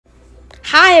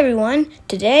Hi everyone!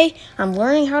 Today I'm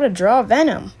learning how to draw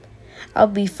Venom. I'll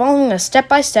be following a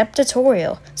step-by-step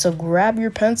tutorial, so grab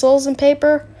your pencils and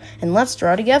paper and let's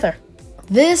draw together.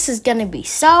 This is gonna be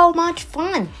so much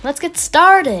fun! Let's get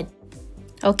started!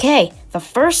 Okay, the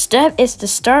first step is to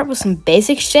start with some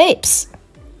basic shapes.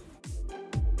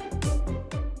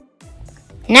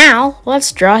 Now,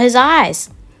 let's draw his eyes.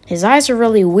 His eyes are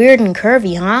really weird and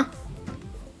curvy, huh?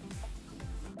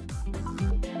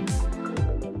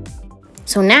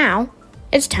 So now,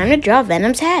 it's time to draw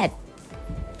Venom's head.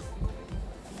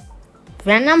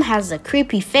 Venom has a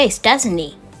creepy face, doesn't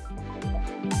he?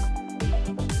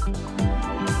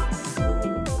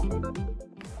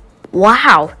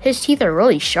 Wow, his teeth are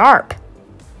really sharp.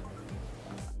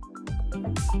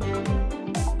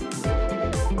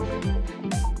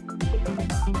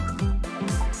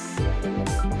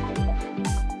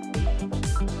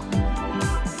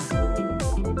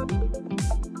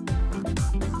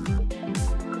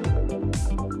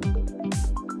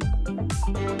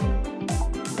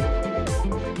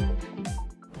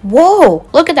 Whoa,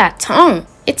 look at that tongue.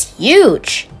 It's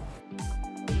huge.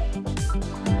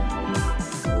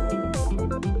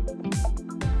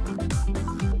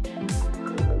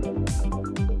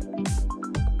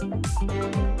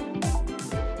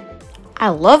 I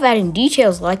love adding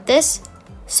details like this.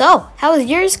 So, how is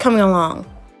yours coming along?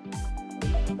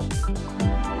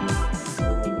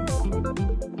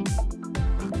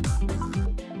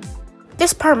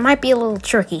 This part might be a little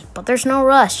tricky, but there's no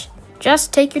rush.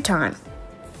 Just take your time.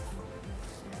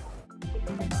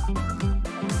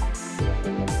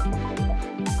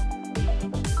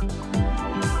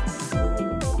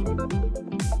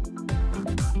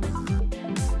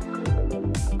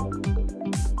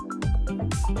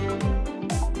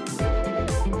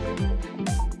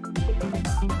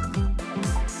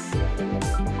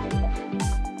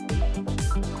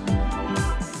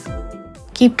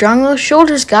 Keep drawing those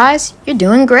shoulders, guys. You're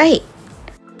doing great.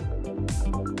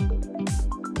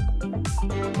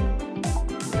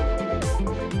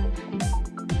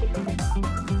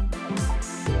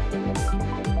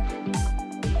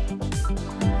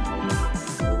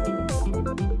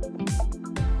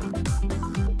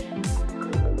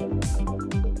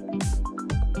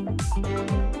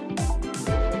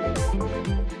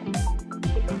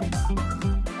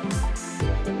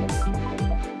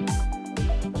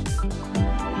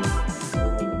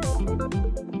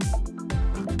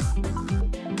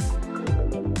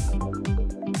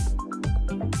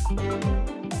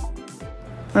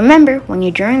 Remember, when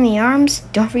you're drawing the arms,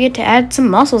 don't forget to add some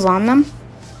muscles on them.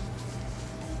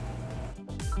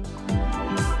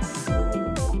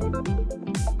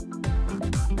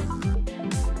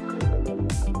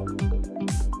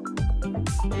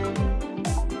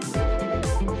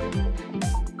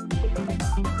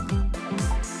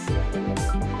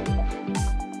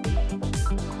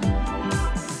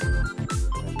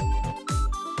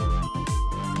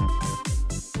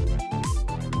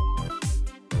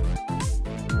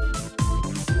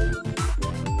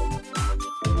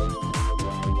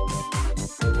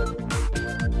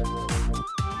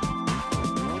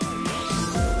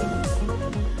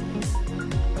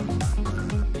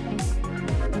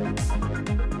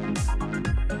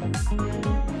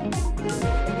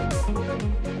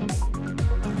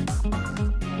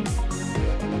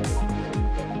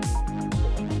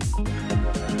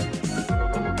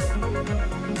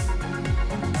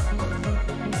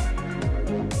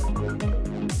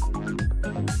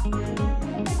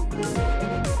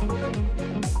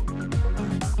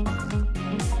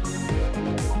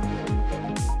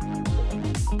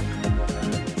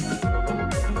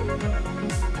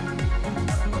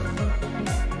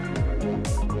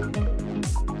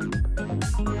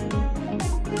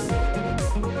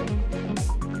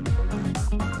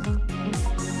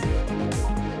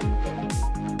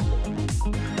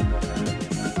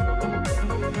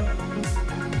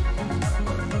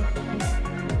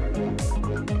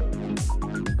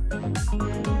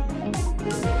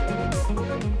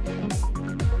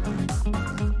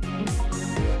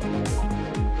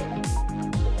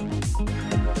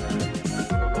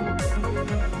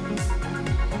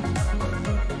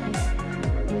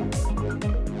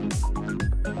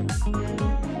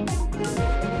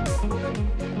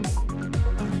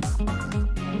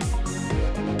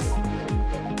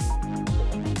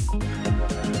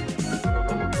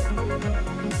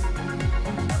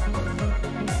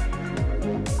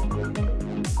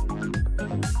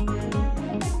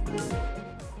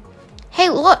 Hey,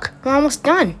 look, we're almost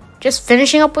done. Just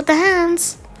finishing up with the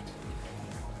hands.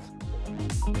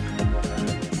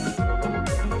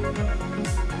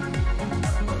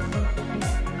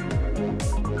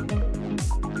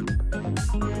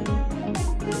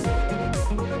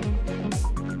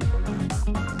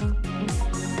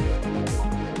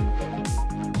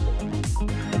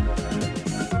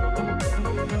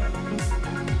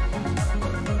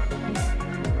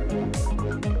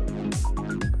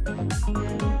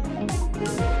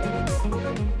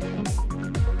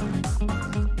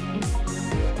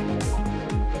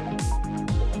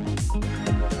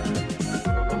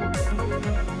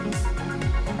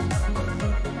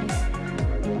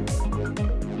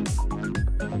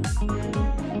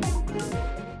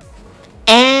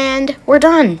 And we're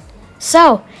done.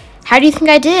 So, how do you think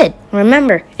I did?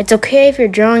 Remember, it's okay if your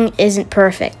drawing isn't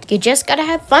perfect. You just gotta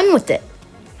have fun with it.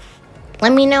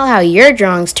 Let me know how your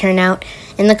drawings turn out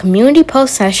in the community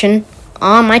post session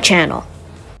on my channel.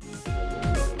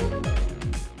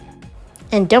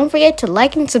 And don't forget to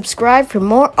like and subscribe for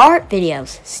more art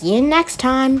videos. See you next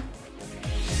time.